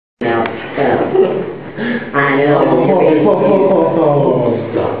I know. Oh,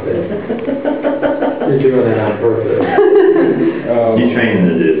 stop it. You're doing that on purpose. You train them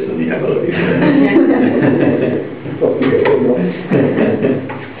to do this when you have other people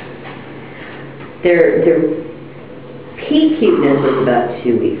there. Their peak cuteness was about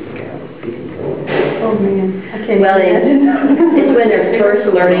 2 weeks ago. Oh man, I can't Well, imagine. it's when they're first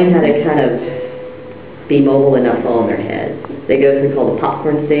learning how to kind of be mobile and not fall on their heads. They go through called the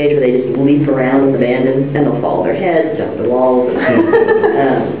popcorn stage where they just leap around with abandon and they'll fall on their heads, jump the walls.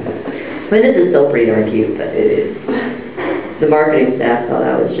 But this is still pretty darn cute, but it is. The marketing staff thought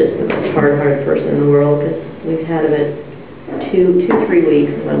I was just the most hard-hearted person in the world because we've had them at 3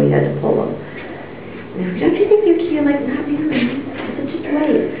 weeks when we had to pull them. And they're like, don't you think they're cute? I'm like, not really. I said, just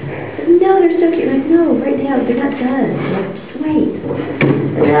wait. I said, no, they're so cute. I'm like, no, right now, they're not done. I'm like, just wait.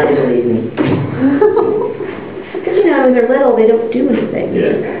 And now they believe me. Because, you know, when they're little, they don't do anything.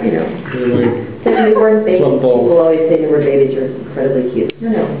 Yeah. You know. So when we weren't babies, people always say the word babies are incredidly cute.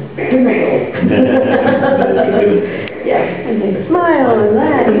 No, no. We're not old. Yeah. And they smile.